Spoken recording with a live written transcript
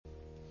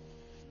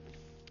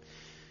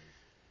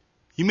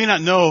You may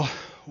not know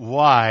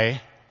why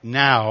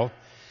now,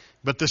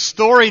 but the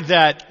story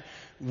that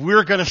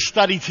we're going to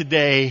study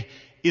today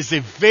is a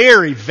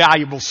very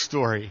valuable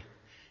story.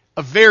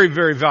 A very,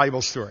 very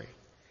valuable story.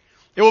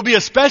 It will be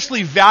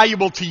especially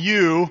valuable to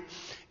you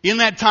in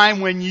that time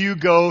when you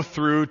go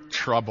through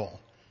trouble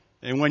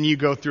and when you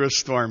go through a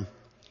storm.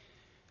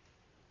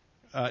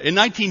 In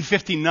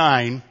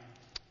 1959,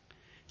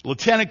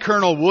 Lieutenant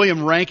Colonel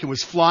William Rankin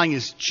was flying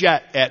his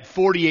jet at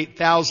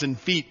 48,000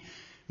 feet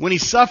when he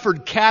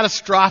suffered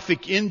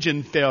catastrophic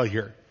engine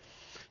failure.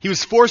 He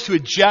was forced to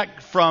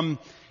eject from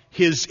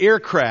his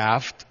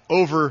aircraft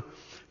over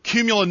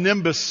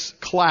cumulonimbus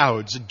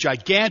clouds, a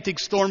gigantic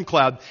storm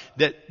cloud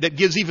that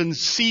gives even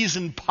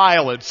seasoned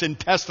pilots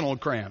intestinal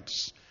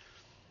cramps.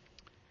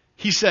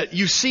 He said,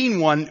 "You've seen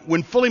one.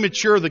 When fully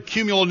mature, the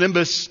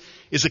cumulonimbus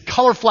is a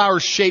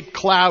cauliflower-shaped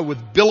cloud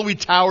with billowy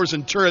towers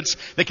and turrets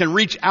that can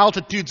reach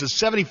altitudes of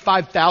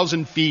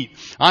 75,000 feet.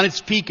 On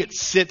its peak, it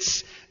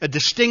sits a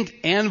distinct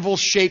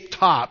anvil-shaped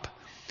top.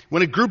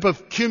 When a group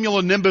of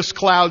cumulonimbus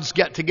clouds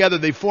get together,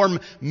 they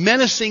form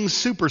menacing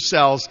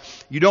supercells.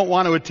 You don't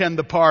want to attend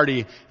the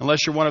party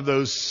unless you're one of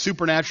those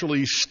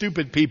supernaturally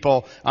stupid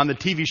people on the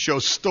TV show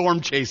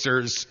Storm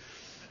Chasers."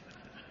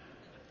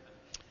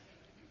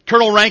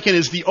 Colonel Rankin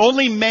is the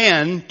only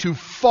man to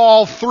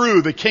fall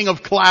through the king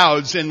of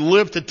clouds and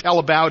live to tell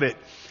about it.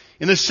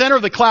 In the center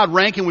of the cloud,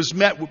 Rankin was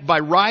met by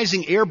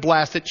rising air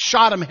blasts that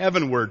shot him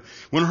heavenward.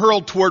 When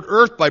hurled toward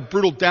Earth by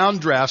brutal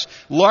downdrafts,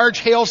 large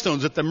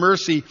hailstones at the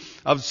mercy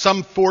of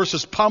some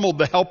forces pummeled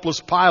the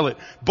helpless pilot.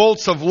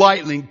 Bolts of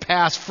lightning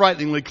passed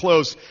frighteningly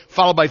close,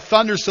 followed by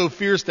thunder so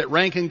fierce that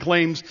Rankin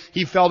claims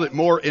he felt it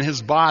more in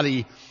his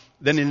body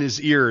than in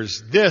his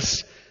ears.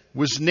 "This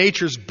was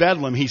nature's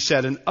bedlam," he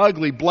said, "an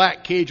ugly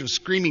black cage of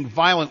screaming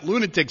violent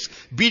lunatics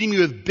beating me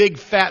with big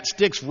fat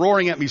sticks,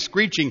 roaring at me,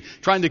 screeching,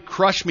 trying to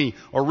crush me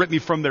or rip me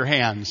from their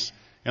hands."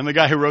 And the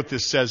guy who wrote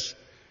this says,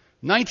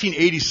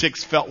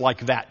 1986 felt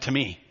like that to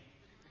me.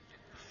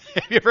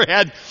 Have you ever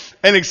had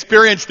an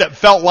experience that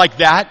felt like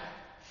that?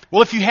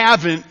 Well, if you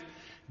haven't,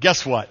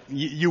 guess what?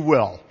 You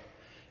will.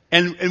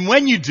 And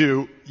when you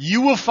do,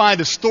 you will find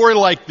a story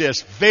like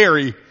this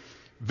very,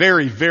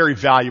 very, very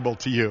valuable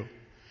to you.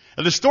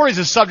 The story is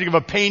the subject of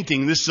a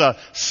painting. This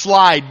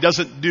slide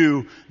doesn't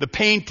do the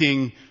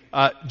painting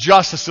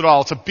justice at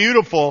all. It's a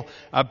beautiful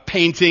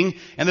painting,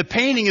 and the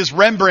painting is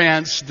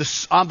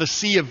Rembrandt's on the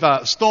Sea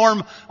of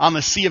Storm on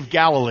the Sea of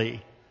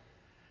Galilee.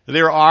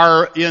 There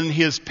are in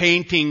his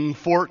painting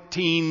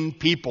 14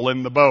 people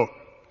in the boat,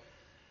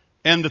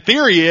 and the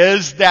theory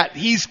is that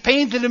he's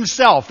painted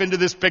himself into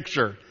this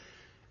picture,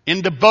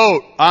 in the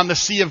boat on the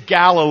Sea of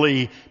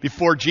Galilee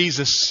before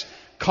Jesus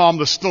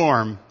calmed the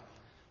storm.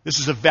 This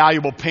is a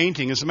valuable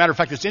painting. As a matter of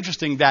fact, it's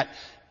interesting that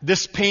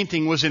this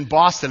painting was in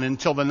Boston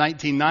until the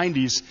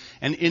 1990s,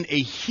 and in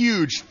a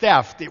huge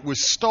theft, it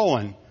was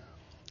stolen,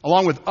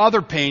 along with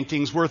other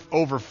paintings worth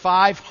over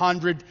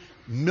 $500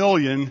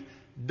 million.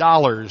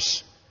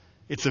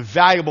 It's a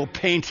valuable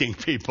painting,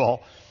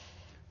 people.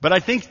 But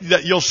I think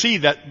that you'll see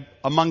that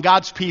among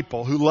God's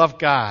people who love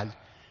God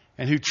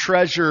and who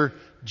treasure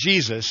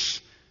Jesus,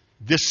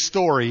 this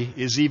story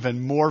is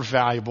even more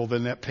valuable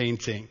than that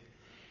painting.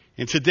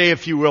 And today,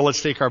 if you will,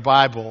 let's take our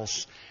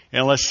Bibles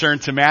and let's turn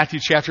to Matthew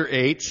chapter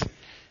 8.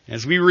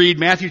 As we read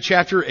Matthew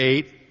chapter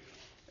 8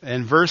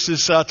 and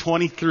verses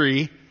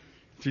 23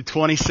 through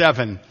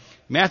 27.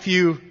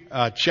 Matthew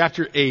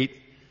chapter 8,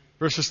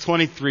 verses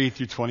 23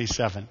 through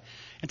 27.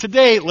 And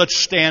today, let's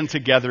stand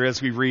together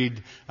as we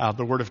read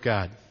the Word of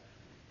God.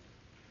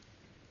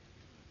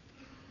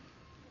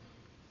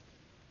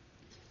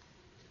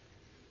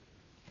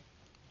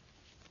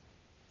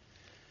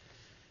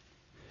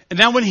 And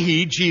now when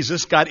he,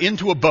 Jesus, got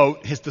into a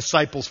boat, his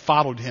disciples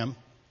followed him.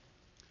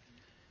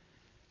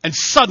 And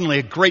suddenly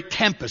a great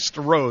tempest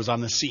arose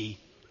on the sea,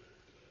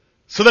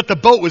 so that the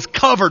boat was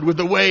covered with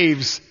the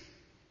waves,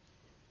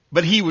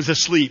 but he was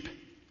asleep.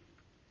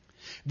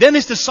 Then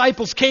his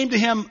disciples came to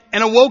him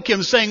and awoke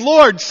him, saying,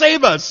 "Lord,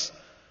 save us!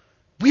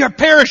 We are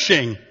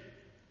perishing."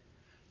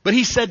 But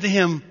he said to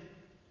him,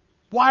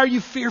 "Why are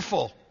you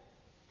fearful,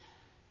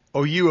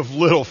 O you of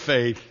little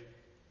faith?"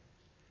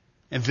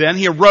 And then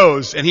he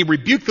arose and he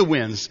rebuked the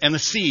winds and the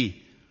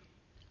sea,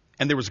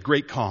 and there was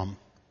great calm.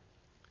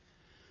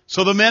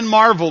 So the men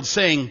marveled,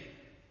 saying,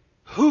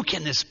 "Who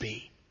can this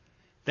be,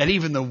 that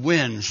even the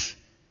winds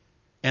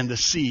and the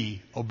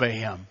sea obey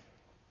him?"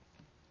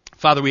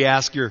 Father, we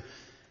ask your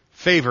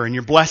favor and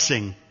your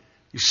blessing,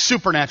 your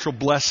supernatural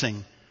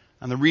blessing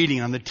on the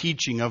reading, on the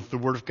teaching of the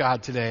Word of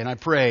God today. And I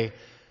pray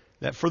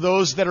that for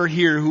those that are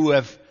here who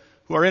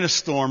are in a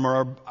storm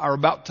or are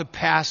about to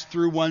pass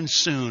through one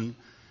soon,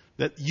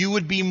 that you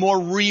would be more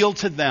real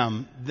to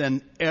them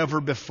than ever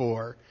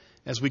before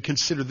as we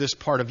consider this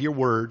part of your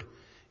word.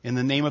 In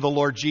the name of the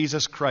Lord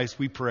Jesus Christ,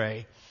 we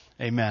pray.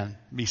 Amen.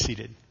 Be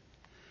seated.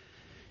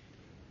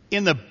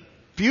 In the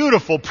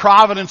beautiful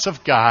providence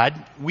of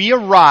God, we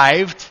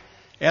arrived,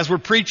 as we're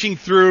preaching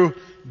through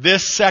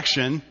this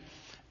section,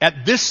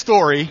 at this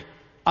story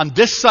on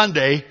this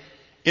Sunday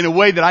in a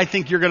way that I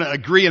think you're going to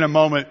agree in a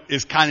moment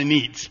is kind of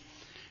neat.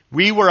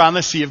 We were on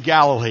the Sea of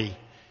Galilee.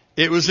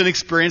 It was an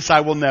experience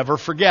I will never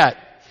forget.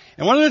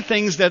 And one of the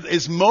things that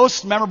is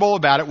most memorable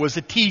about it was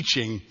the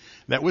teaching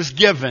that was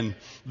given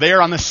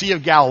there on the Sea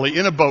of Galilee,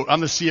 in a boat on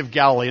the Sea of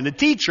Galilee. And the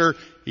teacher,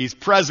 he's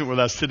present with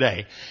us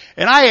today.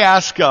 And I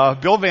asked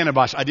Bill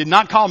Vandenbosch, I did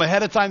not call him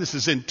ahead of time, this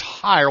is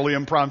entirely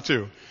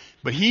impromptu.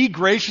 But he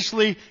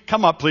graciously,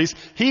 come up please,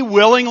 he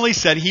willingly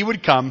said he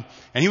would come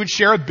and he would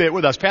share a bit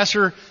with us.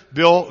 Pastor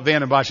Bill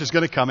Vandenbosch is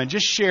going to come and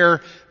just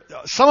share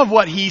some of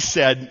what he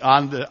said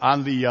on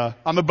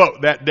the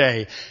boat that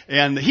day.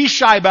 And he's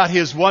shy about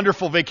his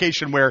wonderful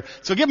vacation wear,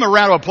 so give him a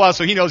round of applause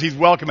so he knows he's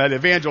welcome at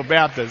Evangel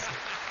Baptist.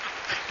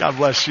 God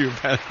bless you,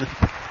 Pastor.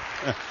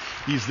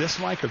 Use this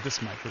mic or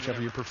this mic,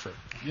 whichever you prefer.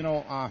 You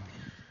know,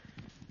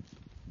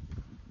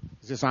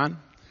 is this on?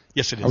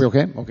 Yes, it is. Are we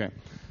okay? Okay.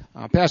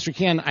 Pastor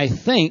Ken, I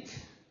think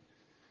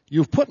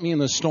you've put me in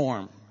the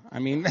storm. I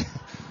mean,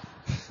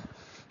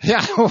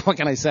 yeah, what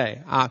can I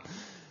say?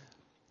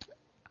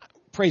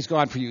 Praise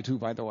God for you too,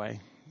 by the way,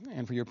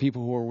 and for your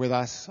people who are with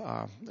us,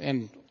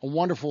 and a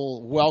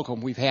wonderful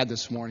welcome we've had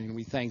this morning.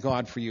 We thank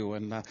God for you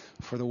and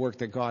for the work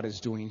that God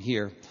is doing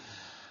here.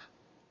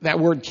 That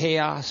word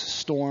chaos,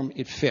 storm,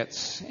 it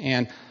fits.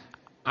 And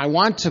I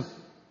want to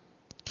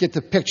get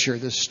the picture,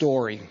 the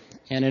story.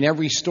 And in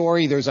every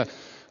story, there's a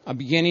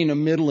beginning, a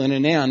middle, and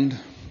an end.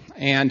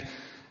 And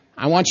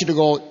I want you to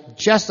go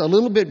just a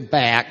little bit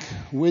back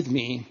with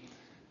me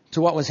to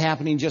what was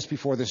happening just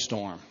before the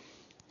storm.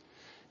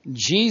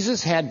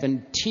 Jesus had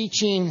been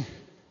teaching,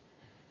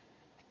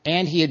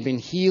 and he had been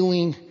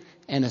healing,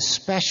 and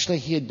especially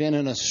he had been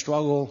in a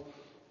struggle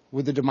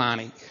with the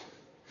demonic.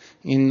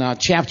 In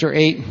chapter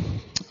 8,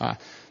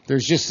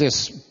 there's just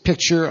this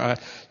picture.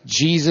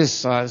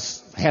 Jesus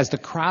has the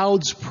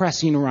crowds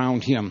pressing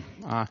around him.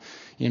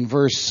 In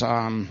verse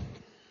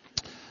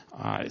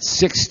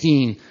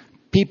 16,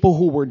 people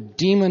who were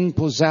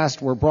demon-possessed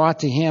were brought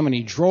to him, and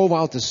he drove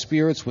out the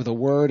spirits with a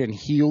word and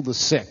healed the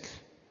sick.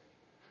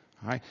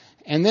 All right.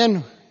 And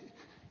then,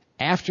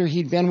 after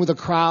he'd been with the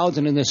crowds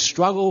and in this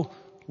struggle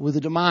with the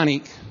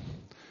demonic,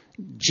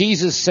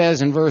 Jesus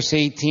says in verse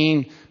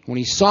 18, when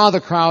he saw the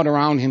crowd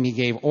around him, he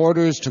gave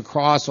orders to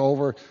cross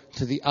over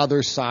to the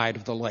other side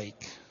of the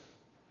lake.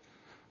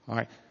 All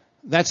right.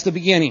 That's the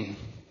beginning.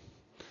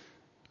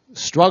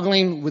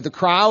 Struggling with the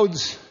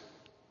crowds,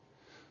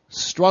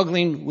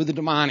 struggling with the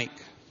demonic.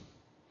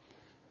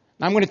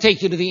 Now I'm going to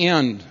take you to the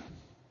end.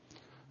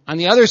 On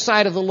the other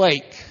side of the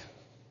lake,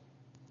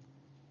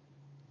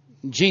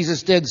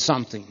 Jesus did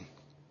something.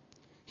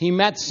 He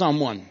met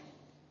someone.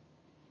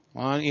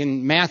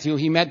 In Matthew,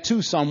 he met two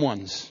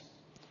someones.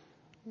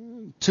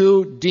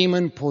 Two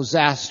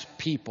demon-possessed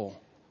people.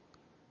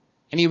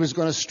 And he was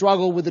going to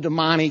struggle with the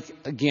demonic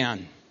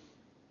again.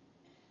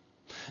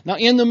 Now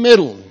in the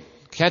middle,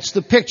 catch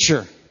the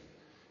picture,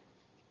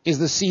 is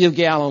the Sea of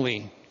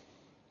Galilee.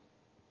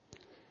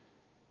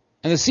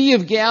 And the Sea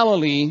of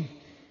Galilee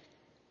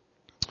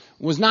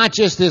was not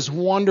just this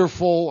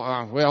wonderful,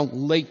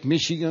 Lake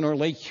Michigan or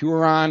Lake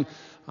Huron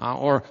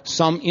or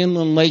some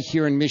inland lake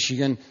here in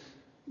Michigan.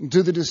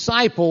 To the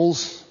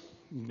disciples,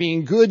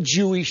 being good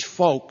Jewish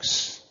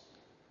folks,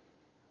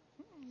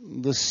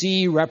 the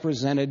sea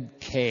represented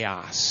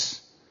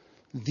chaos,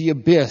 the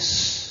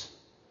abyss.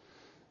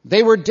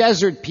 They were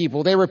desert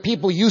people. They were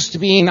people used to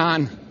being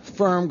on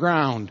firm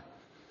ground.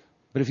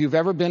 But if you've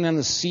ever been in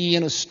the sea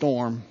in a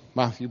storm,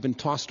 well, you've been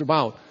tossed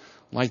about,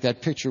 like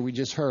that picture we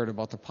just heard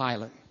about the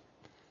pilot.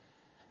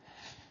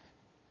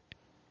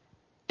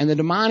 And the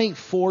demonic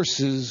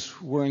forces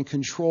were in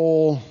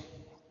control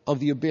of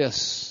the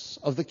abyss,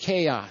 of the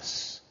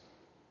chaos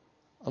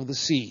of the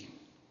sea.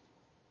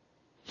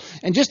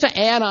 And just to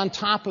add on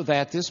top of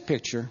that, this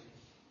picture,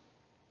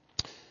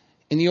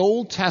 in the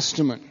Old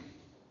Testament,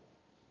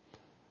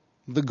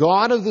 the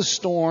god of the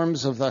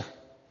storms of the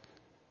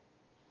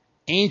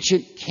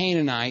ancient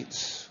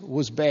Canaanites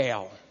was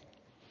Baal.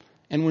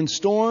 And when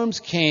storms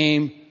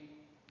came,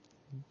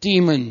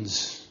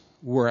 demons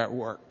were at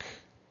work.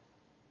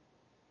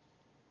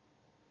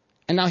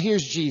 And now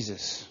here's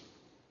Jesus.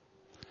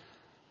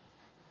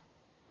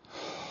 Have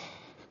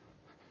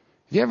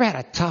you ever had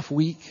a tough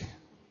week?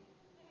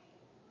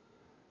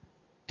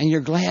 And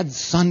you're glad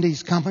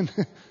Sunday's coming?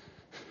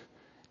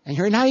 And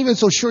you're not even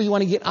so sure you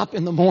want to get up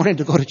in the morning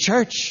to go to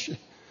church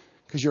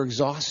because you're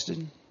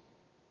exhausted?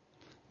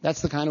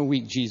 That's the kind of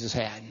week Jesus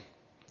had.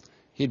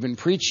 He'd been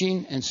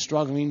preaching and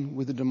struggling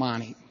with the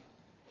demonic.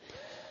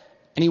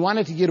 And he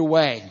wanted to get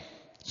away.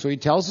 So he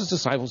tells his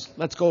disciples,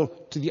 let's go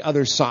to the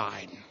other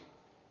side.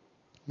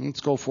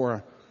 Let's go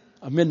for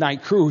a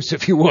midnight cruise,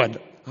 if you would.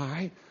 All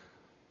right?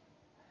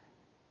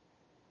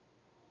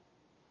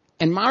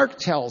 And Mark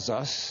tells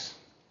us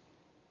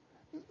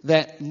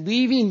that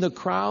leaving the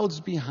crowds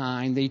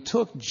behind, they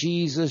took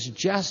Jesus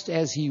just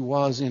as he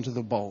was into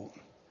the boat.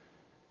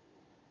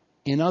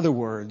 In other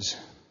words,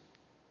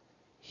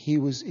 he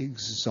was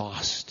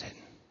exhausted,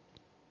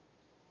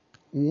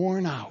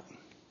 worn out.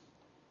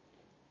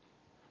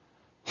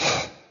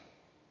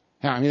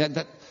 Yeah, I mean,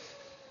 and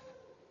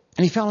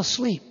he fell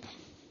asleep.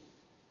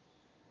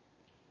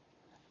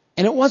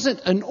 And it wasn't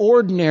an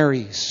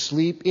ordinary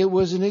sleep. It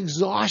was an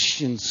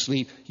exhaustion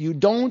sleep. You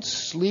don't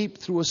sleep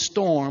through a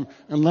storm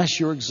unless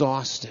you're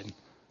exhausted.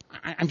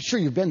 I'm sure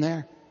you've been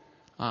there.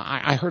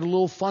 I heard a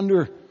little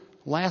thunder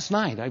last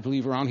night, I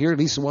believe, around here. At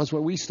least it was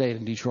where we stayed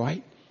in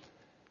Detroit.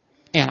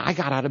 And I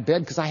got out of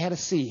bed because I had to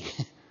see.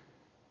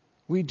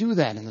 We do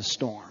that in the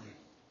storm.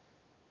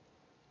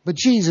 But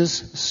Jesus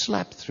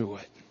slept through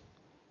it.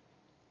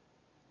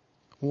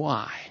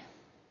 Why?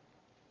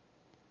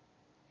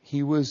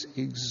 He was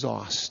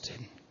exhausted.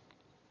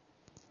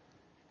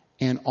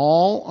 And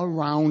all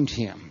around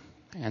him,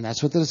 and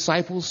that's what the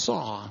disciples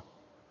saw,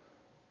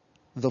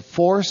 the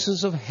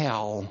forces of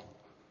hell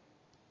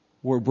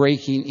were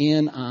breaking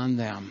in on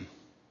them.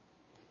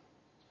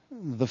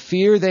 The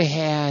fear they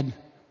had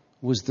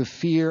was the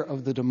fear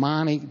of the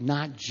demonic,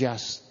 not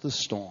just the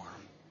storm.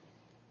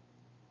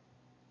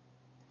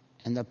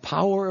 And the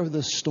power of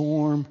the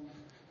storm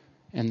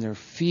and their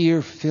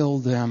fear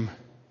filled them,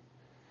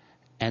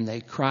 and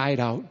they cried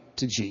out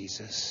to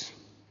Jesus,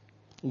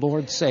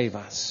 Lord, save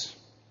us.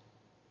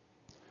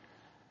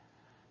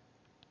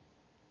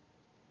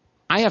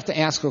 I have to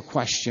ask a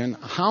question.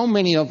 How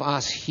many of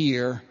us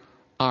here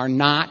are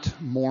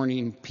not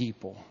morning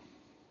people?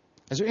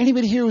 Is there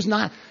anybody here who's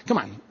not? Come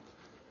on.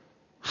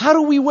 How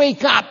do we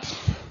wake up?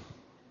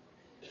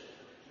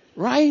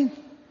 Right?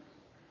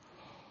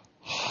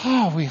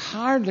 Oh, we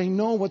hardly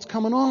know what's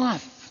coming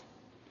off.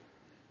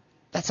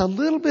 That's a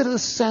little bit of the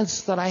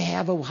sense that I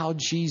have of how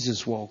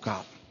Jesus woke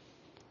up.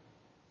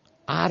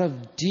 Out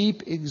of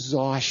deep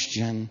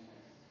exhaustion,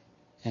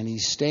 and he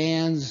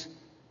stands,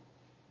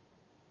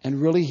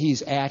 and really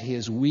he's at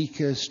his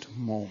weakest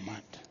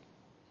moment.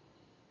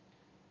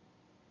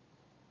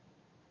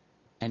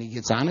 And he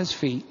gets on his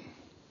feet,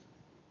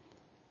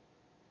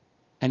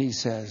 and he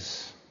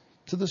says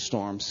to the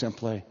storm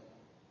simply,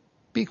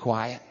 be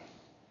quiet.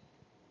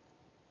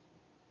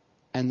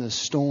 And the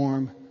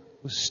storm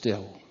was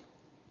still.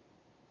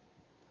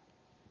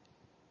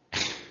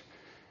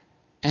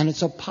 And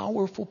it's a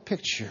powerful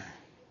picture.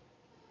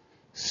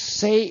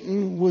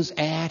 Satan was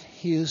at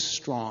his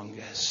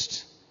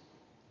strongest.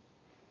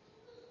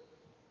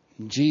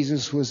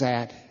 Jesus was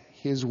at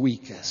his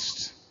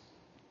weakest.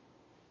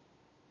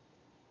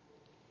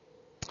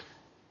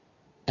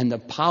 And the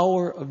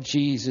power of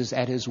Jesus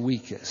at his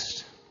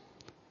weakest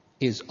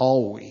is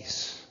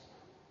always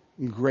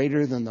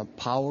greater than the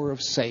power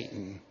of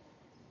Satan,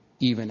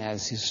 even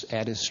at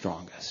his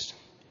strongest.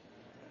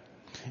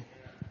 Okay.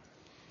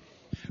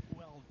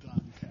 Well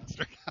done,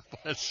 Pastor. God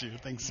bless you.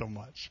 Thanks so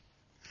much.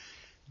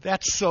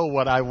 That's so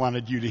what I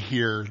wanted you to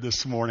hear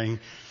this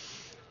morning,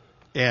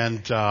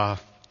 and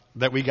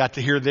that we got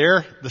to hear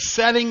there. The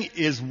setting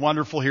is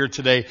wonderful here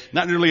today.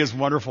 Not nearly as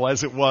wonderful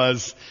as it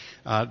was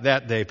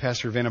that day.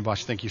 Pastor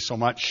Vandenbosch, thank you so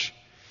much.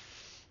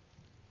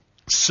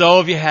 So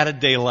have you had a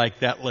day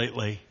like that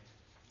lately?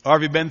 Or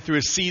have you been through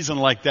a season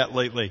like that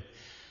lately?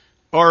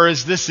 Or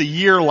is this a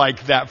year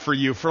like that for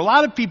you? For a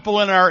lot of people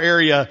in our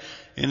area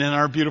and in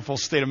our beautiful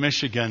state of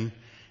Michigan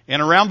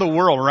and around the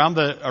world, around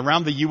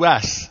the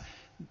U.S.,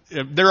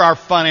 there are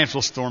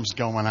financial storms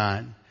going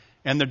on,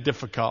 and they're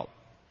difficult.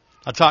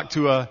 I talked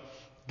to a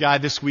guy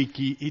this week.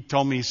 He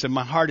told me, he said,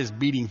 my heart is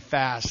beating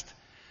fast.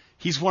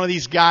 He's one of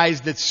these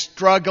guys that's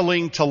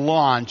struggling to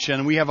launch,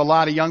 and we have a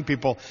lot of young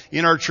people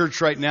in our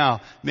church right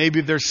now.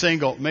 Maybe they're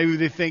single. Maybe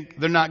they think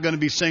they're not going to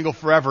be single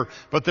forever,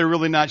 but they're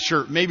really not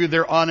sure. Maybe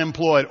they're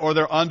unemployed or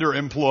they're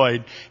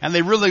underemployed, and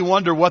they really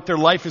wonder what their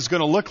life is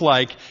going to look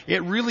like.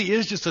 It really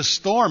is just a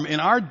storm. In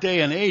our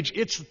day and age,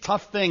 it's a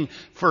tough thing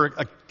for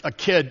a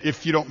kid,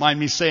 if you don't mind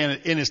me saying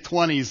it, in his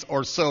 20s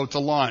or so to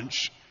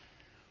launch.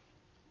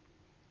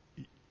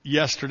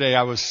 Yesterday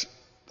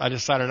I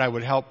decided I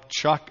would help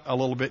Chuck a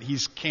little bit.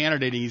 He's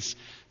candidating. He's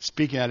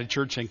speaking at a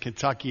church in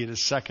Kentucky. It's the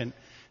second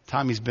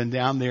time he's been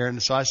down there.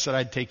 And so I said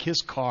I'd take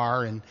his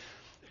car,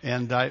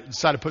 and I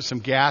decided to put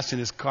some gas in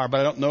his car, but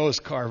I don't know his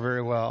car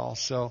very well.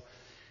 So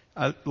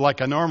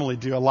like I normally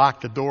do, I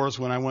locked the doors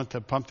when I went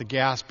to pump the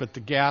gas, but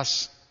the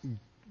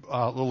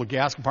little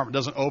gas compartment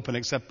doesn't open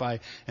except by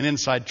an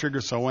inside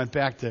trigger. So I went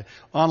back to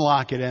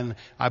unlock it, and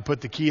I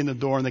put the key in the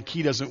door, and the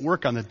key doesn't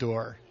work on the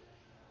door.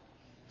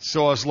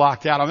 So I was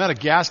locked out. I'm at a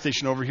gas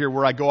station over here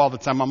where I go all the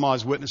time. I'm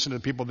always witnessing to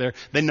the people there.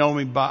 They know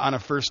me on a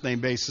first name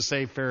basis.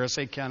 Hey, Ferris.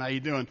 Hey, Ken. How you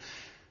doing?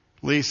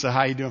 Lisa.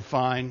 How you doing?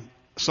 Fine.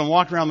 So I'm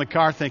walking around the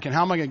car thinking,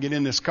 how am I going to get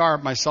in this car?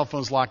 My cell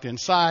phone's locked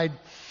inside.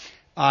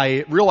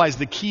 I realized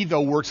the key,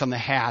 though, works on the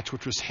hatch,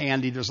 which was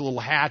handy. There's a little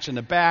hatch in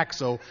the back,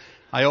 so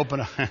I open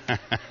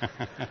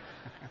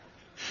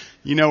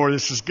You know where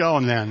this is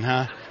going then,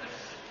 huh?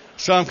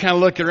 So I'm kind of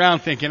looking around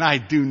thinking, I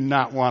do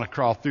not want to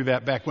crawl through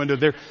that back window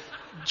there.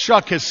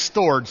 Chuck has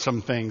stored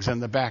some things in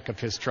the back of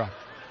his truck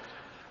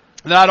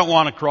that I don't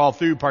want to crawl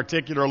through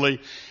particularly.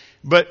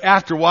 But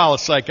after a while,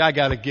 it's like, I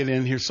got to get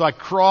in here. So I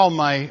crawl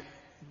my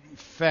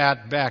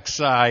fat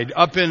backside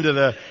up into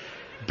the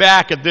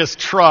back of this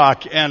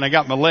truck, and I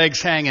got my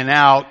legs hanging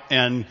out,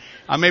 and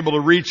I'm able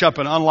to reach up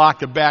and unlock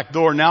the back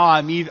door. Now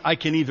I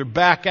can either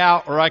back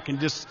out or I can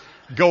just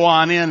go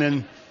on in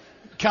and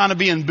kind of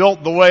being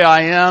built the way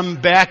I am,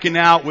 backing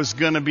out was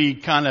going to be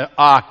kind of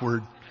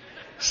awkward.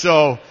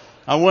 So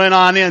I went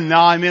on in.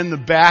 Now I'm in the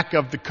back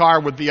of the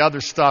car with the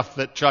other stuff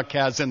that Chuck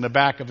has in the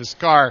back of his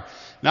car.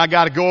 Now I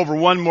got to go over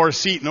one more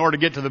seat in order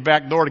to get to the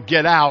back door to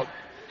get out.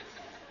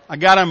 I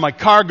got on my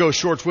cargo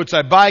shorts, which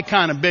I buy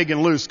kind of big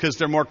and loose because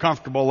they're more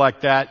comfortable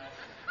like that.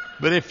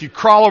 But if you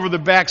crawl over the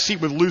back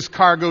seat with loose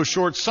cargo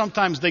shorts,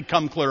 sometimes they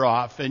come clear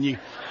off, and you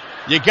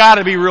got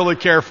to be really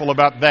careful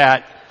about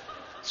that.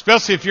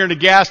 Especially if you're in a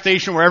gas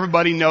station where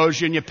everybody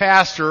knows you and you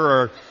pastor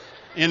or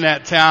in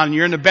that town.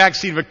 You're in the back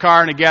seat of a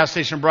car in a gas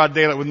station in broad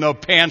daylight with no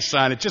pants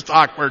on. It's just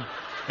awkward.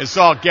 It's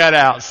all get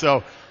out.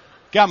 So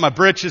got my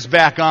britches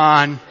back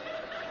on.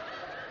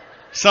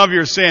 Some of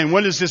you are saying,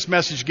 when does this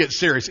message get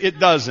serious? It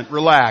doesn't.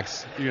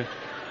 Relax.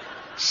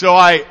 So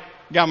I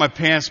got my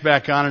pants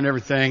back on and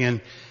everything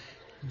and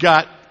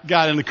got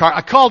in the car.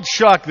 I called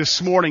Chuck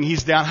this morning.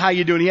 He's down. How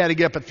you doing? He had to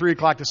get up at 3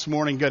 o'clock this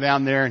morning, go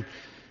down there. And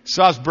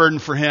so I was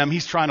burdened for him.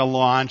 He's trying to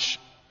launch.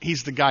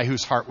 He's the guy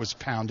whose heart was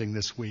pounding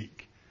this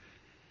week.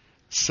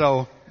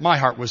 So my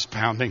heart was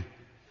pounding.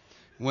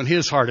 When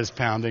his heart is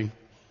pounding,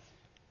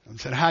 I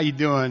said, how you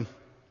doing?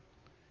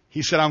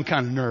 He said, I'm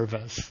kind of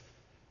nervous.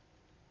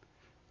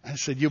 I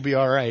said, you'll be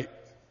all right.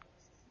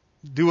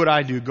 Do what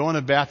I do. Go in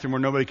the bathroom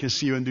where nobody can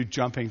see you and do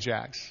jumping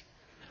jacks.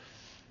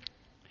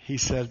 He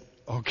said,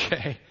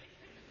 okay.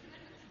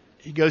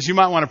 He goes, you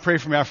might want to pray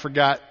for me. I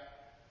forgot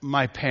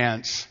my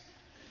pants.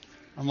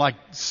 I'm like,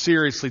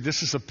 seriously,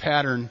 this is a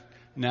pattern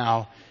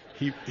now.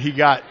 He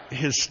got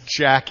his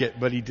jacket,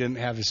 but he didn't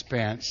have his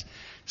pants.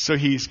 So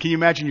can you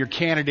imagine you're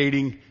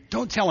candidating?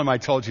 Don't tell him I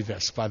told you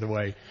this, by the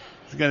way.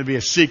 It's going to be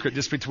a secret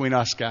just between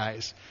us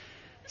guys.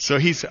 So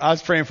I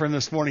was praying for him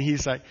this morning.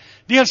 He's like,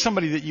 do you have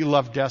somebody that you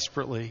love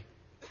desperately?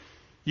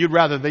 You'd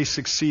rather they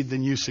succeed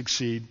than you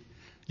succeed.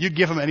 You'd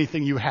give them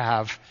anything you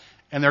have,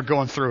 and they're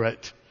going through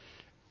it.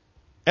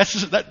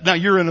 Now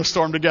you're in a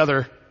storm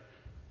together.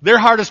 Their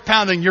heart is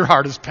pounding, your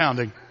heart is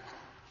pounding.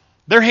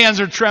 Their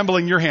hands are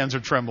trembling, your hands are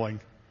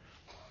trembling.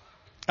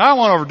 I don't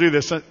want to overdo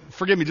this.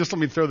 Forgive me, just let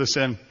me throw this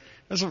in.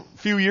 This was a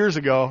few years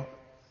ago.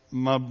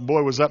 My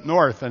boy was up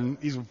north, and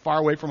he's far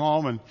away from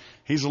home, and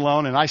he's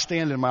alone, and I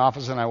stand in my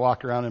office, and I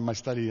walk around in my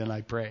study, and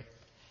I pray.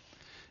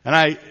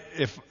 And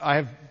if I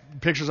have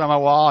pictures on my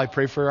wall, I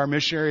pray for our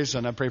missionaries,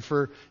 and I pray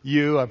for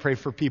you, I pray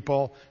for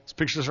people. There's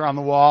pictures are on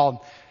the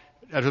wall.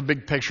 There's a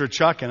big picture of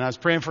Chuck, and I was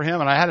praying for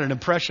him, and I had an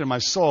impression in my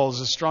soul,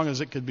 as strong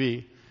as it could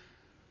be,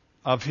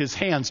 of his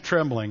hands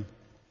trembling.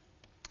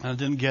 And I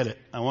didn't get it.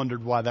 I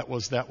wondered why that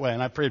was that way,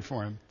 and I prayed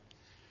for him.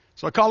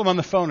 So I called him on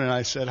the phone, and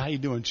I said, how you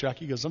doing, Chuck?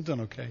 He goes, I'm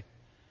doing okay.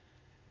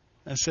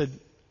 I said,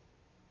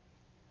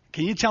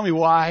 can you tell me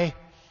why,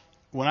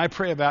 when I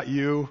pray about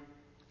you,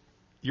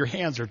 your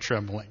hands are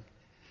trembling?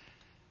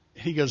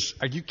 He goes,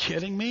 are you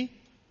kidding me?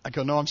 I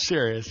go, no, I'm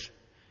serious.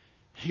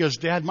 He goes,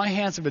 Dad, my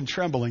hands have been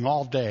trembling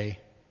all day.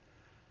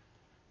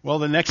 Well,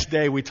 the next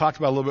day we talked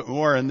about it a little bit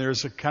more, and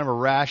there's a kind of a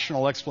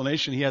rational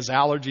explanation. He has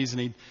allergies,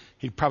 and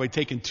he'd probably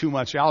taken too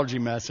much allergy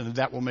medicine, and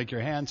that will make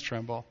your hands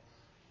tremble.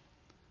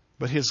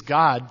 But his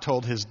God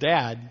told his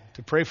dad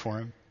to pray for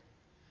him.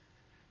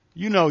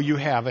 You know you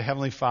have a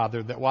Heavenly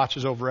Father that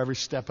watches over every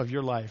step of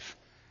your life.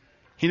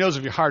 He knows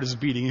if your heart is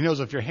beating. He knows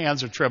if your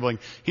hands are trembling.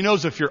 He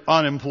knows if you're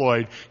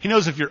unemployed. He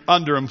knows if you're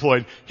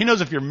underemployed. He knows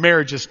if your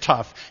marriage is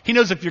tough. He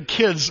knows if your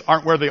kids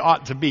aren't where they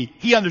ought to be.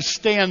 He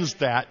understands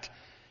that.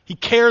 He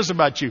cares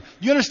about you.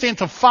 You understand,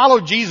 to follow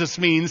Jesus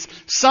means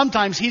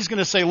sometimes He's going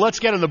to say, let's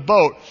get in the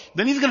boat.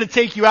 Then He's going to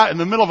take you out in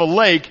the middle of a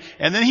lake,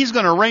 and then He's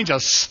going to arrange a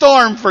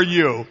storm for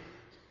you.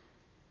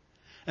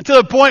 And to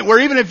the point where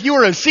even if you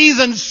were a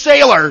seasoned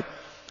sailor,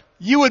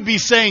 you would be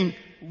saying,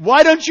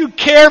 why don't you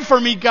care for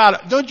me, God?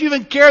 Don't you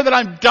even care that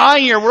I'm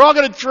dying here? We're all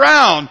going to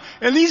drown.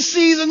 And these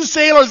seasoned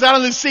sailors out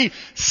on the sea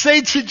say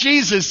to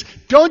Jesus,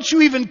 don't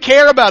you even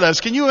care about us?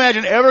 Can you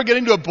imagine ever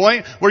getting to a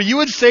point where you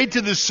would say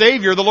to the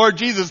Savior, the Lord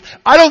Jesus,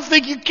 I don't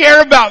think you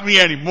care about me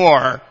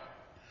anymore?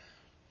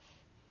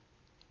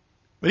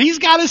 But He's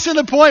got us in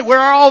a point where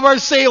all of our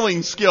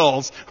sailing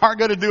skills aren't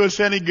going to do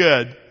us any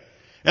good.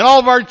 And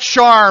all of our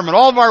charm, and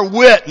all of our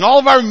wit, and all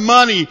of our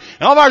money,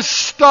 and all of our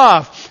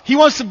stuff. He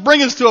wants to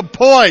bring us to a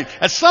point.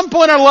 At some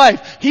point in our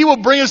life, He will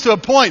bring us to a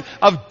point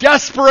of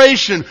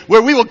desperation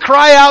where we will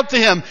cry out to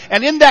Him.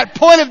 And in that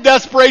point of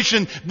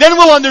desperation, then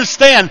we'll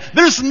understand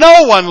there's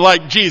no one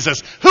like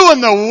Jesus. Who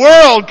in the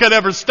world could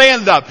ever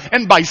stand up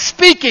and by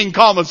speaking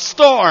calm a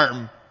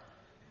storm?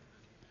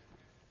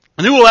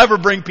 And who will ever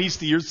bring peace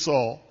to your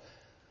soul?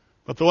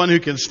 But the one who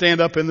can stand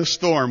up in the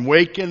storm,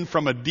 waken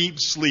from a deep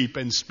sleep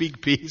and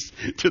speak peace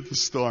to the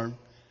storm.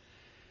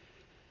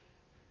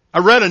 I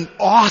read an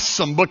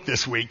awesome book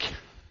this week.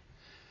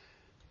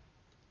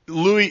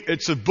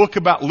 It's a book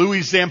about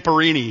Louis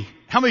Zamperini.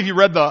 How many of you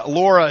read the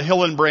Laura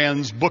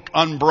Hillenbrand's book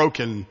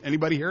Unbroken?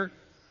 Anybody here?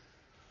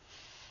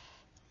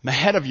 I'm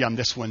ahead of you on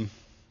this one.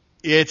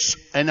 It's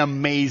an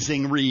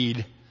amazing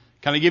read.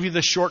 Can I give you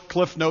the short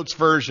Cliff Notes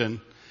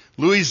version?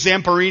 Louis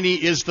Zamperini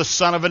is the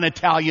son of an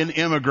Italian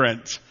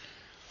immigrant.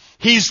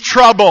 He's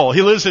trouble.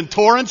 He lives in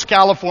Torrance,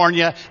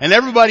 California, and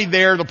everybody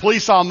there, the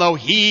police all know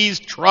he's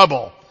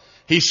trouble.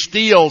 He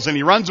steals and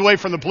he runs away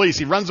from the police.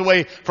 He runs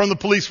away from the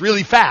police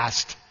really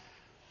fast.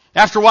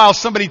 After a while,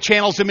 somebody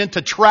channels him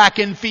into track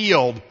and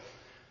field.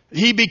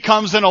 He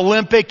becomes an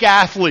Olympic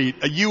athlete,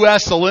 a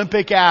U.S.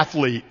 Olympic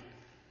athlete.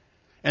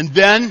 And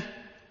then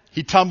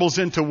he tumbles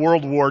into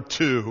World War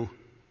II.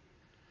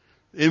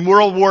 In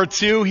World War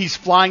II, he's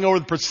flying over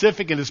the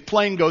Pacific and his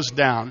plane goes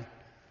down.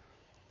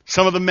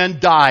 Some of the men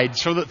died.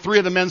 So that 3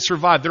 of the men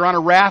survived. They're on a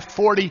raft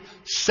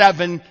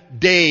 47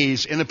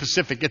 days in the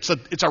Pacific.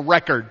 It's a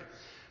record.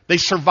 They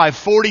survived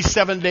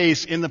 47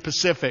 days in the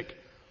Pacific.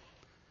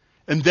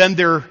 And then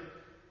they're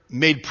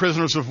made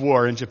prisoners of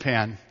war in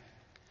Japan.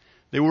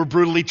 They were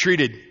brutally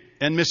treated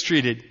and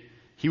mistreated.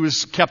 He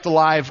was kept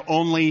alive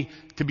only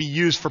to be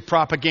used for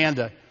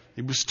propaganda.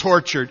 He was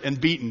tortured and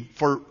beaten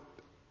for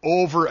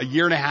over a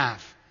year and a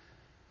half.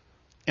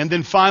 And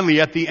then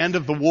finally, at the end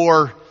of the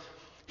war,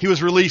 he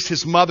was released.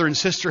 His mother and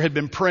sister had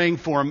been praying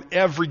for him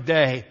every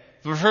day.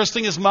 The first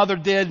thing his mother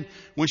did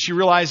when she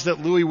realized that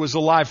Louis was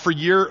alive, over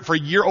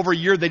a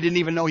year, they didn't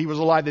even know he was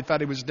alive. They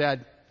thought he was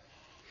dead.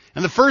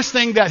 And the first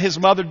thing that his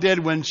mother did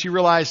when she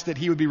realized that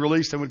he would be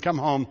released and would come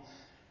home,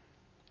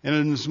 and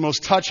in this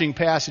most touching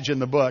passage in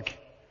the book,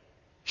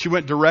 she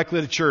went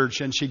directly to church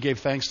and she gave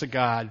thanks to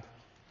God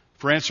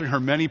for answering her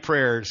many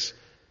prayers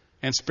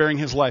and sparing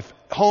his life.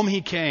 Home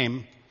he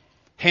came,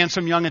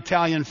 handsome young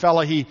Italian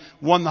fella. He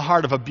won the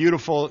heart of a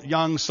beautiful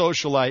young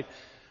socialite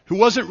who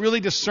wasn't really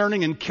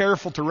discerning and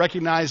careful to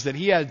recognize that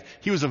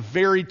he was a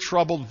very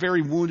troubled,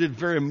 very wounded,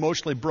 very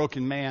emotionally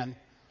broken man.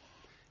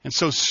 And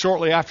so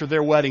shortly after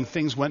their wedding,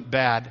 things went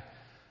bad.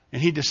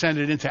 And he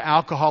descended into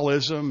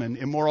alcoholism and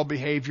immoral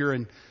behavior,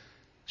 and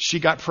she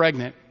got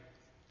pregnant.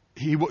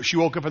 She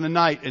woke up in the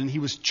night and he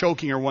was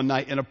choking her one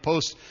night in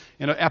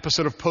an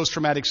episode of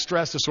post-traumatic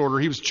stress disorder.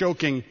 He was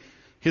choking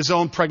his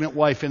own pregnant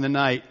wife in the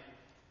night.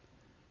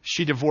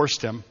 She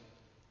divorced him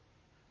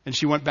and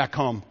she went back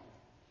home.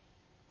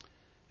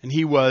 And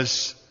he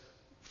was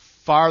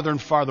farther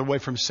and farther away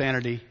from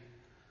sanity,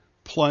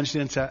 plunged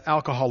into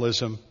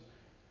alcoholism.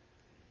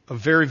 A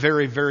very,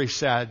 very, very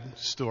sad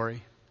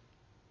story.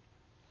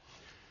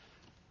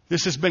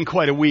 This has been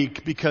quite a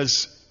week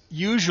because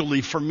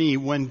usually for me,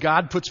 when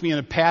God puts me in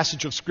a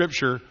passage of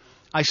Scripture,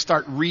 I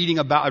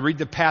read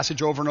the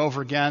passage over and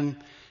over again,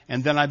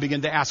 and then I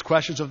begin to ask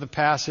questions of the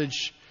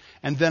passage,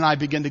 and then I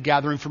begin to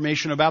gather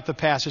information about the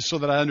passage so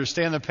that I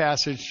understand the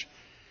passage.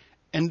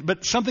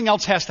 But something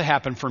else has to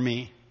happen for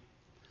me.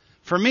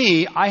 For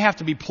me, I have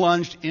to be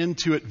plunged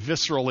into it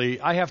viscerally.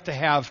 I have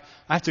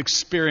to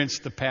experience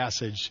the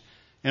passage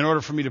in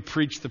order for me to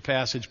preach the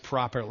passage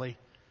properly.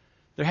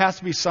 There has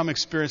to be some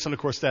experience, and of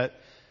course that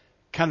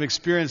kind of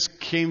experience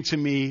came to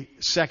me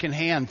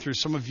secondhand through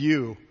some of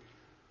you.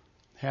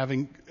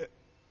 Having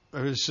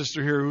a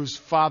sister here whose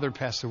father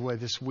passed away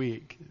this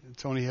week,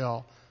 Tony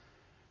Hill,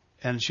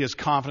 and she has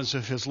confidence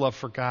of his love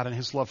for God and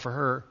his love for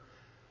her.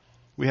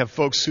 We have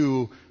folks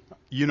who,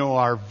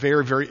 are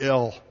very, very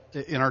ill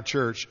in our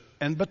church.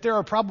 But there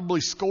are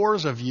probably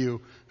scores of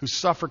you who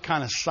suffer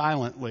kind of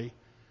silently.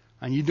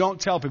 And you don't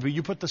tell people.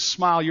 You put the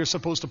smile you're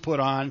supposed to put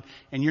on,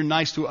 and you're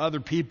nice to other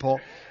people.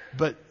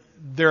 But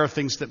there are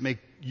things that make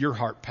your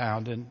heart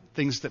pound, and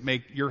things that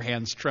make your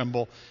hands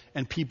tremble,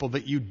 and people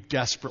that you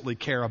desperately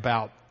care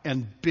about,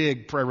 and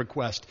big prayer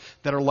requests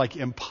that are like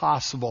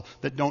impossible,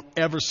 that don't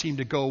ever seem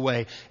to go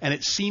away. And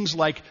it seems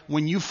like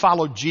when you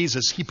followed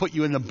Jesus, He put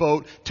you in the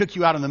boat, took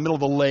you out in the middle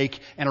of the lake,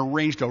 and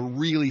arranged a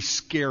really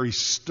scary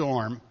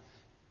storm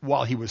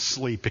while He was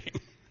sleeping.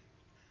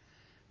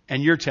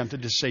 And you're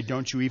tempted to say,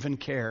 don't you even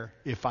care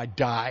if I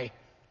die?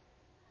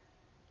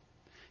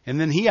 And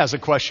then He has a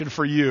question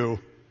for you.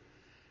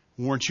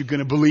 Weren't you going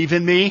to believe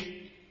in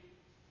me?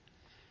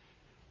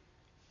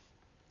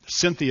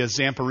 Cynthia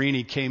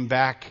Zamparini came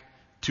back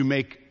to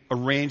make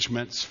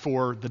arrangements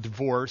for the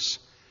divorce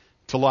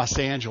to Los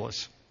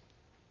Angeles.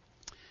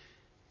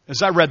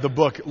 As I read the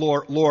book,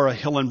 Laura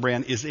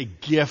Hillenbrand is a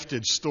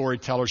gifted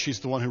storyteller.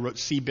 She's the one who wrote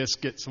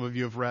Seabiscuit. Some of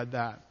you have read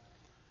that.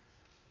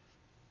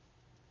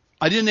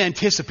 I didn't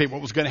anticipate what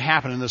was going to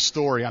happen in this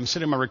story. I'm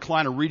sitting in my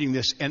recliner reading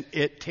this, and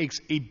it takes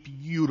a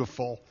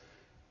beautiful,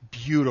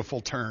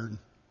 beautiful turn.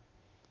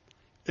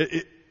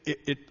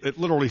 It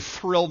literally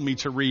thrilled me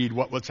to read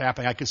what's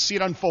happening. I could see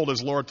it unfold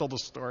as Laura told the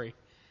story.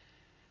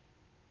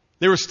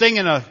 They were staying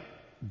in a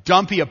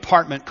dumpy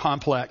apartment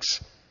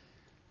complex.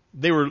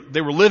 They were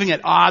living at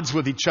odds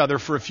with each other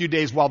for a few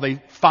days while they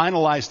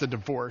finalized the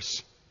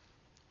divorce.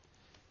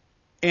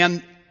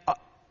 And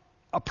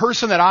a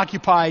person that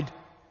occupied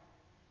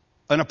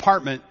an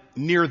apartment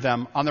near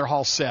them on their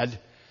hall said,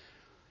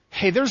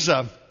 "Hey, there's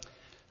a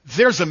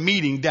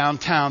meeting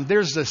downtown.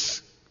 There's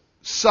this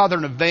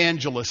Southern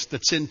evangelist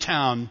that's in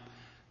town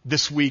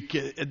this week.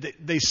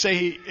 They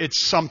say it's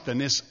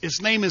something.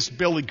 His name is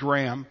Billy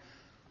Graham.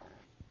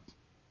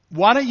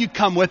 Why don't you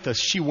come with us?"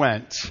 She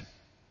went.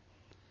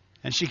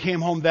 And she came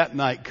home that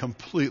night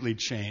completely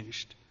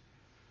changed.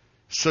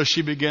 So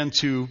she began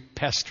to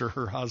pester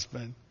her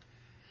husband.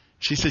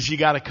 She says, you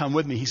got to come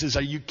with me. He says,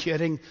 are you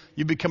kidding?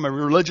 You become a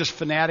religious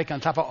fanatic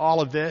on top of all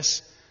of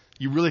this?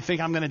 You really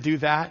think I'm going to do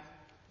that?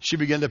 She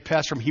began to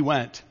pester him. He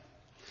went.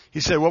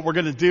 He said, what we're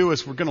going to do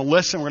is we're going to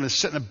listen. We're going to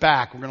sit in the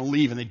back. We're going to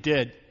leave. And they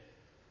did.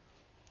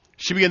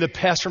 She began to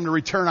pester him to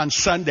return on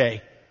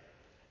Sunday.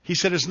 He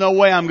said, there's no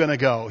way I'm going to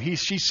go.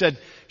 She said,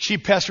 she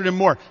pestered him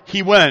more.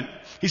 He went.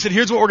 He said,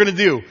 here's what we're going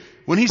to do.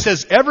 When he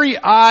says every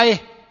head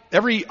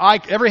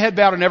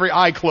bowed and every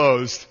eye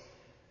closed,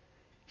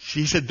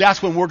 she said,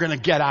 that's when we're going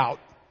to get out.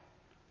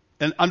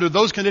 And under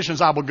those conditions,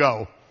 I will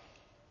go.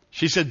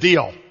 She said,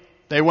 deal.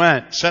 They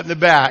went, sat in the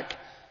back.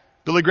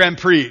 Billy Graham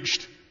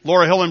preached.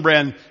 Laura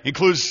Hillenbrand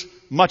includes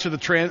much of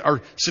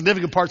the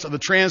significant parts of the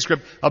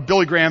transcript of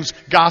Billy Graham's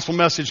gospel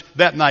message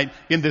that night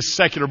in this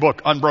secular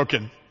book,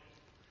 Unbroken.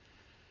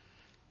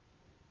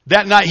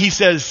 That night, he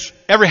says,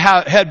 every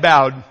head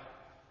bowed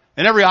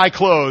and every eye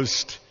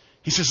closed.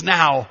 He says,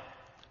 now,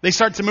 they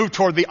start to move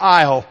toward the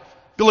aisle.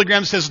 Billy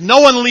Graham says,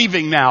 no one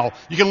leaving now.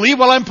 You can leave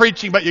while I'm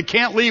preaching, but you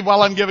can't leave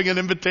while I'm giving an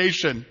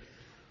invitation.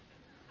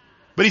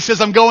 But he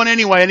says, I'm going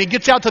anyway. And he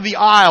gets out to the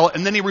aisle,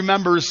 and then he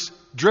remembers,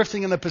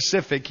 drifting in the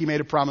Pacific, he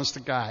made a promise to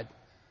God.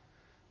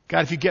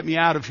 God, if you get me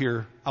out of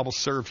here, I will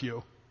serve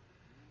you.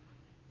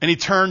 And he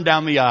turned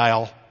down the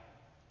aisle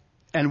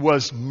and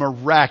was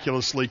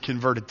miraculously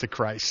converted to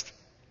Christ.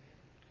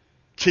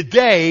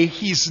 Today,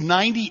 he's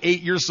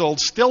 98 years old,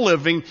 still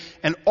living,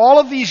 and all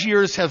of these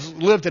years have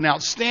lived an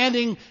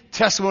outstanding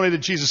testimony to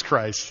Jesus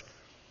Christ.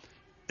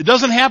 It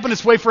doesn't happen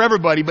its way for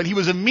everybody, but he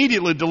was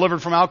immediately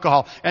delivered from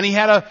alcohol. And he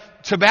had a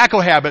tobacco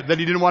habit that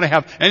he didn't want to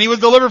have, and he was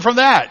delivered from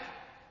that.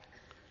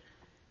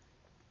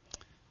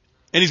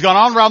 And he's gone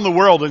all around the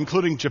world,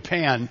 including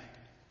Japan.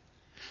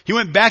 He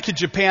went back to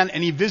Japan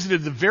and he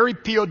visited the very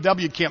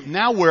POW camp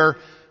now where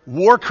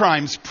war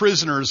crimes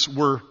prisoners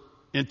were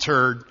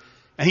interred.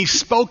 And he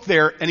spoke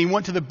there, and he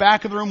went to the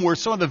back of the room where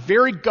some of the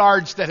very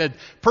guards that had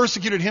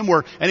persecuted him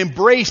were, and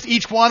embraced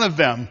each one of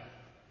them.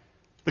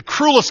 The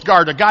cruelest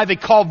guard, a guy they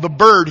called the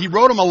Bird, he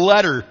wrote him a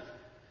letter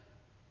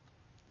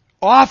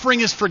offering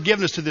his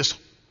forgiveness to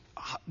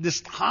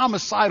this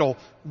homicidal,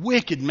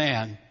 wicked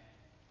man.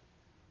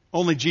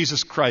 Only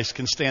Jesus Christ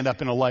can stand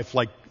up in a life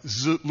like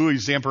Louis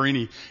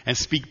Zamperini and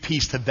speak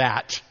peace to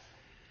that.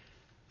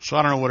 So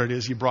I don't know what it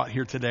is you brought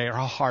here today or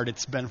how hard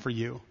it's been for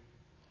you.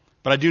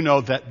 But I do know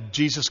that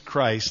Jesus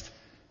Christ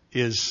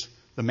is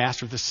the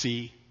master of the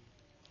sea.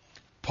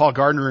 Paul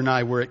Gardner and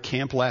I were at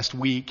camp last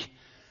week.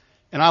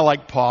 And I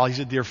like Paul. He's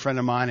a dear friend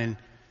of mine. And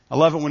I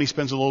love it when he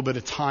spends a little bit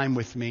of time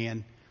with me.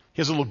 And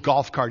he has a little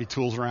golf cart he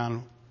tools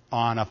around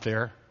on up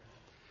there.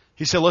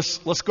 He said, let's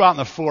go out in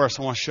the forest.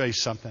 I want to show you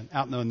something.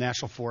 Out in the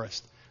national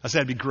forest. I said,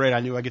 that'd be great.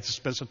 I knew I'd get to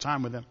spend some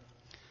time with him.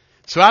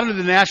 So out into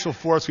the national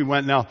forest we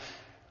went. Now,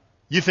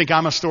 you think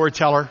I'm a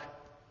storyteller.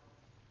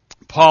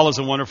 Paul is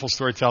a wonderful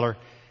storyteller.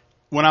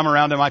 When I'm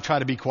around him, I try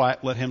to be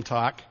quiet, let him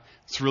talk.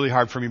 It's really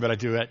hard for me, but I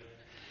do it.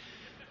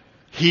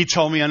 He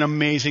told me an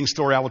amazing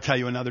story I will tell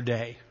you another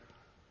day.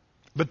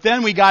 But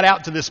then we got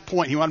out to this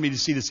point. He wanted me to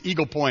see this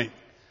Eagle Point.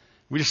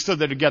 We just stood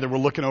there together. We're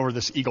looking over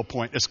this Eagle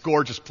Point, this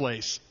gorgeous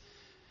place.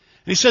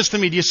 And he says to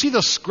me, do you see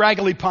those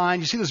scraggly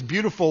pines? You see those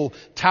beautiful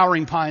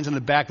towering pines in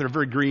the back that are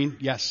very green?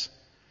 Yes.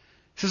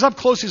 He says, up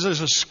close, he says, there's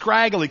a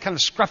scraggly, kind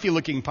of scruffy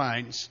looking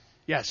pines.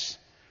 Yes.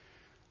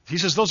 He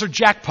says, those are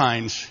jack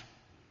pines.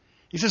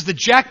 He says the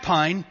jack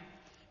pine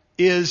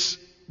is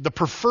the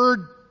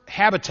preferred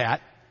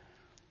habitat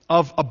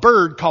of a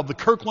bird called the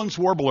Kirkland's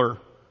warbler,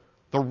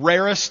 the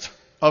rarest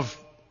of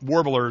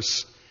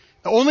warblers.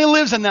 It only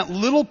lives in that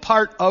little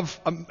part of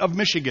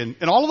Michigan.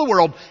 In all of the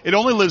world, it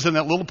only lives in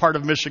that little part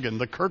of Michigan,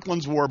 the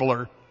Kirkland's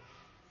warbler.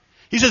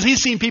 He says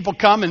he's seen people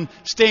come and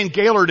stay in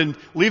Gaylord and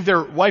leave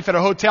their wife at a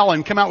hotel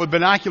and come out with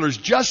binoculars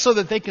just so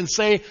that they can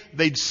say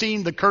they'd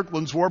seen the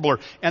Kirkland's warbler.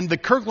 And the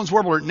Kirkland's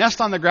warbler nests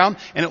on the ground,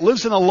 and it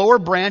lives in the lower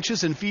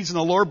branches and feeds in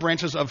the lower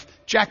branches of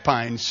jack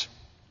pines.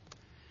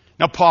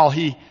 Now, Paul,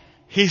 he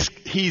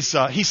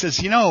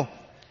says, you know,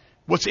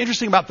 what's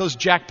interesting about those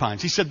jack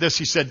pines? He said this.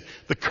 He said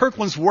the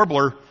Kirkland's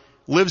warbler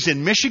lives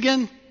in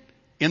Michigan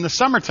in the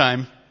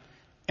summertime,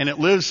 and it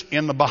lives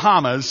in the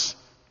Bahamas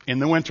in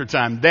the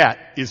wintertime. That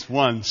is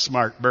one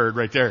smart bird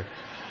right there.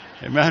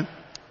 Amen.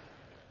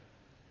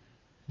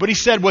 But he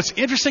said what's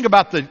interesting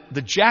about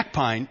the jack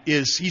pine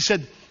is, he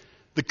said,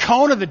 the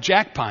cone of the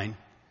jack pine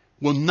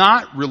will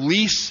not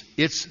release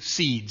its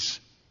seeds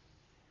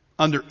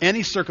under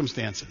any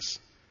circumstances.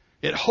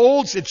 It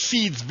holds its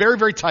seeds very,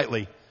 very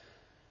tightly.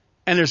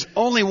 And there's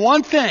only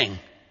one thing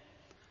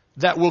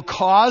that will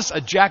cause a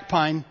jack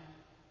pine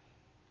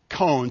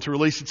cone to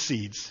release its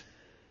seeds,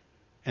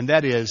 and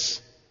that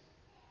is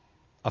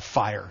a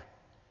fire.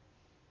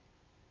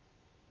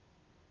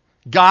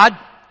 God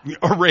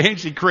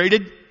arranged, He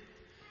created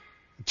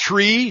a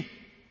tree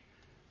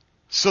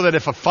so that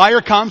if a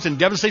fire comes and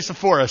devastates the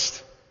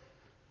forest,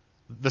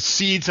 the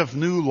seeds of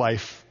new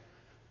life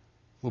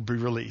will be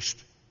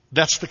released.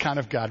 That's the kind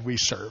of God we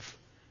serve.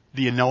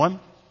 Do you know Him?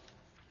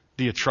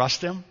 Do you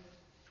trust Him?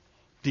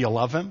 Do you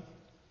love Him?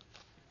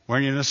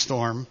 When you're in a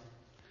storm,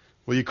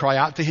 will you cry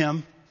out to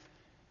Him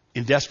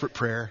in desperate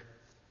prayer?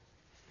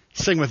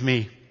 Sing with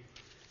me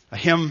a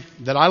hymn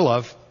that I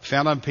love,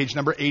 found on page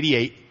number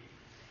 88.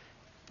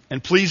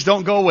 And please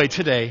don't go away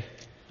today.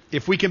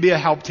 If we can be a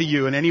help to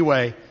you in any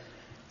way,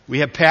 we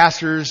have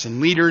pastors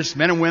and leaders,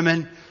 men and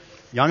women,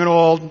 young and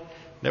old,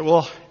 that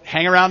will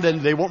hang around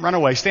and they won't run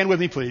away. Stand with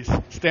me, please.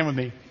 Stand with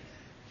me.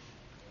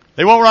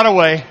 They won't run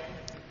away,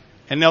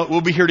 and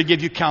we'll be here to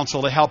give you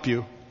counsel to help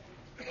you.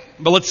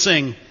 But let's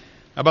sing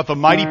about the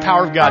mighty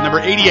power of God. Number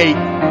 88,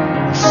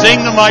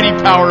 sing the mighty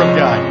power of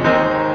God.